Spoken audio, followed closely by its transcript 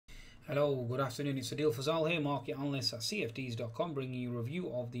Hello, good afternoon. It's Adil Fazal here, market analyst at CFDs.com, bringing you a review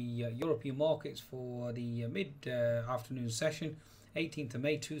of the European markets for the mid-afternoon session, 18th of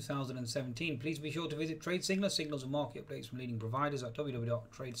May 2017. Please be sure to visit TradeSignal, signals and market updates from leading providers at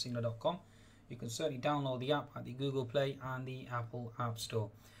www.tradesignal.com. You can certainly download the app at the Google Play and the Apple App Store.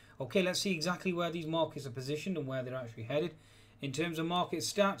 Okay, let's see exactly where these markets are positioned and where they're actually headed. In terms of market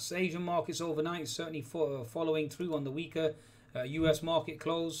stats, Asian markets overnight certainly following through on the weaker US market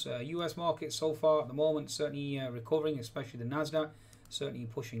close. US market so far at the moment certainly recovering, especially the Nasdaq, certainly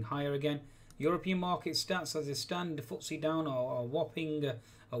pushing higher again. European market stats as they stand, the FTSE down a whopping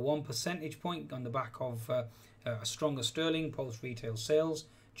 1 percentage point on the back of a stronger sterling post retail sales.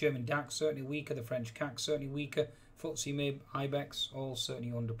 German DAX certainly weaker, the French CAC certainly weaker, FTSE MIB, IBEX all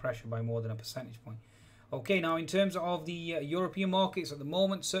certainly under pressure by more than a percentage point. Okay, now in terms of the European markets at the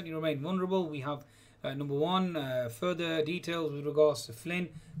moment certainly remain vulnerable. We have number one, further details with regards to Flynn,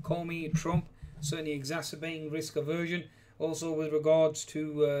 Comey, Trump, certainly exacerbating risk aversion. Also with regards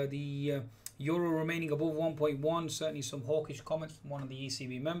to the euro remaining above 1.1, certainly some hawkish comments from one of the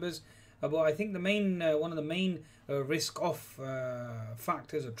ECB members. But I think the main one of the main risk-off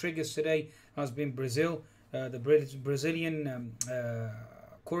factors or triggers today has been Brazil. The Brazilian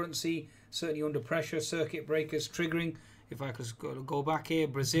currency certainly under pressure, circuit breakers triggering. If I could go back here,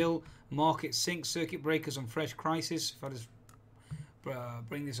 Brazil, market sinks, circuit breakers and fresh crisis. If I just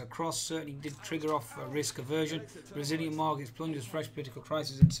bring this across, certainly did trigger off risk aversion. Brazilian markets plunges, fresh political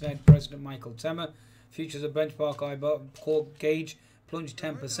crisis instead. President Michael Temer, futures of benchmark IBOR gauge plunged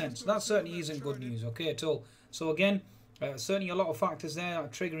 10%. So that certainly isn't good news, okay, at all. So again, certainly a lot of factors there are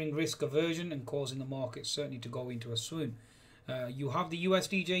triggering risk aversion and causing the market certainly to go into a swoon. You have the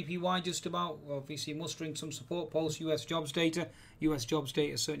USD JPY just about obviously mustering some support post US jobs data. US jobs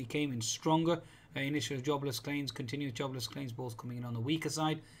data certainly came in stronger. Initial jobless claims, continuous jobless claims both coming in on the weaker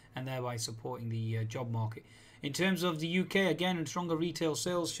side and thereby supporting the job market. In terms of the UK, again, and stronger retail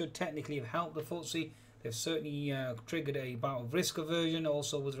sales should technically have helped the FTSE. They've certainly triggered a bout of risk aversion.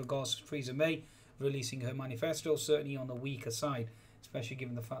 Also with regards to Theresa May releasing her manifesto, certainly on the weaker side, especially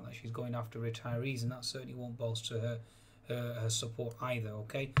given the fact that she's going after retirees, and that certainly won't bolster her support either.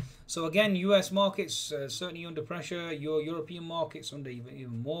 Okay, so again, US markets certainly under pressure, your European markets under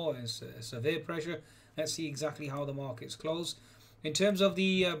even more severe pressure. Let's see exactly how the markets close. In terms of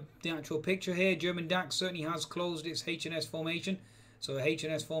the actual picture here, German DAX certainly has closed its H&S formation. So the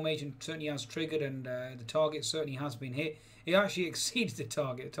H&S formation certainly has triggered, and the target certainly has been hit. It actually exceeded the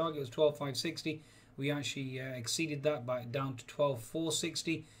target. The target was 12,560. We actually exceeded that by down to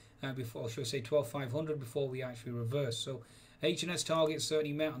 12,460. Before, should I say 12,500 before we actually reverse. So H&S targets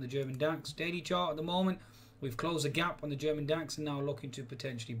certainly met on the German DAX. Daily chart at the moment, we've closed a gap on the German DAX and now looking to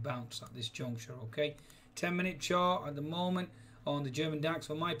potentially bounce at this juncture. Okay, 10-minute chart at the moment on the German DAX.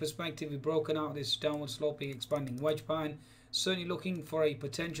 From my perspective, we've broken out this downward sloping expanding wedge pattern. Certainly looking for a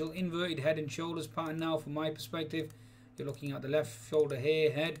potential inverted head and shoulders pattern now. From my perspective, you're looking at the left shoulder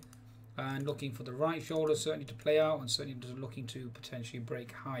here, head, and looking for the right shoulder certainly to play out, and certainly looking to potentially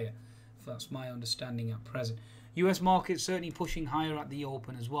break higher. That's my understanding at present. US market certainly pushing higher at the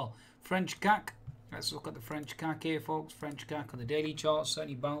open as well. French CAC, let's look at the French CAC here, folks. French CAC on the daily chart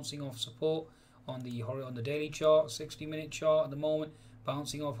certainly bouncing off support on the daily chart. 60-minute chart at the moment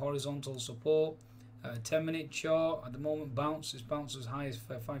bouncing off horizontal support. 10-minute chart at the moment bounces as high as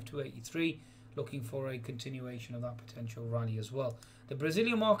 5283. Looking for a continuation of that potential rally as well. The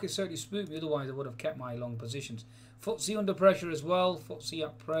Brazilian market certainly spooked me, otherwise I would have kept my long positions. FTSE under pressure as well. FTSE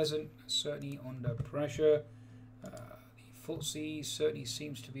at present certainly under pressure. The FTSE certainly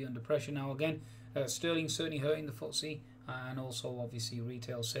seems to be under pressure now again. Sterling certainly hurting the FTSE, and also obviously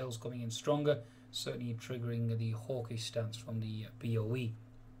retail sales coming in stronger, certainly triggering the hawkish stance from the BOE.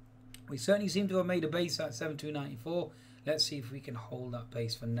 We certainly seem to have made a base at 7294. Let's see if we can hold that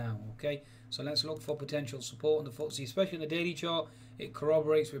base for now. Okay, so let's look for potential support on the FTSE, especially in the daily chart. It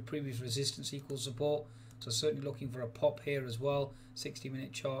corroborates with previous resistance equals support. So certainly looking for a pop here as well.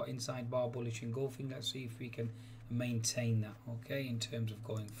 60-minute chart inside bar bullish engulfing. Let's see if we can maintain that. Okay, in terms of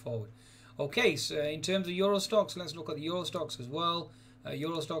going forward. Okay, so in terms of Euro stocks, let's look at the Euro stocks as well.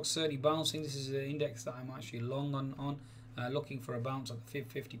 Euro stocks certainly bouncing. This is an index that I'm actually long on. Looking for a bounce at the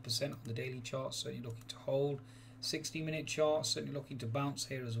 50% on the daily chart. Certainly looking to hold. 60-minute chart certainly looking to bounce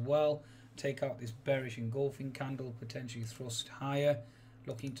here as well. Take out this bearish engulfing candle, potentially thrust higher.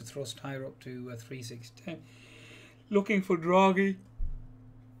 Looking to thrust higher up to 3610. Looking for Draghi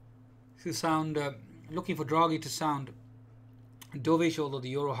to sound dovish, although the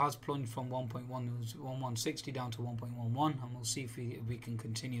euro has plunged from 1.1160 down to 1.11, and we'll see if we can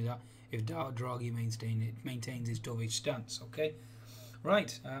continue that if Draghi maintains his dovish stance. Okay.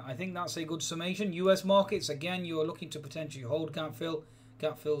 Right, I think that's a good summation. US markets, again, you're looking to potentially hold gap fill.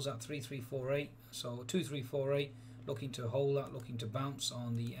 Gap fills at 3348, so 2348. Looking to hold that, looking to bounce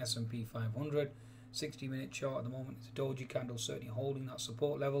on the S&P 500. 60-minute chart at the moment. It's a doji candle, certainly holding that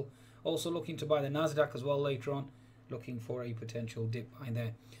support level. Also looking to buy the Nasdaq as well later on. Looking for a potential dip buy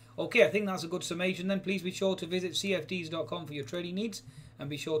there. Okay, I think that's a good summation then. Please be sure to visit cfds.com for your trading needs. And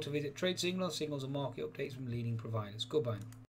be sure to visit Trade Signals, signals and market updates from leading providers. Goodbye.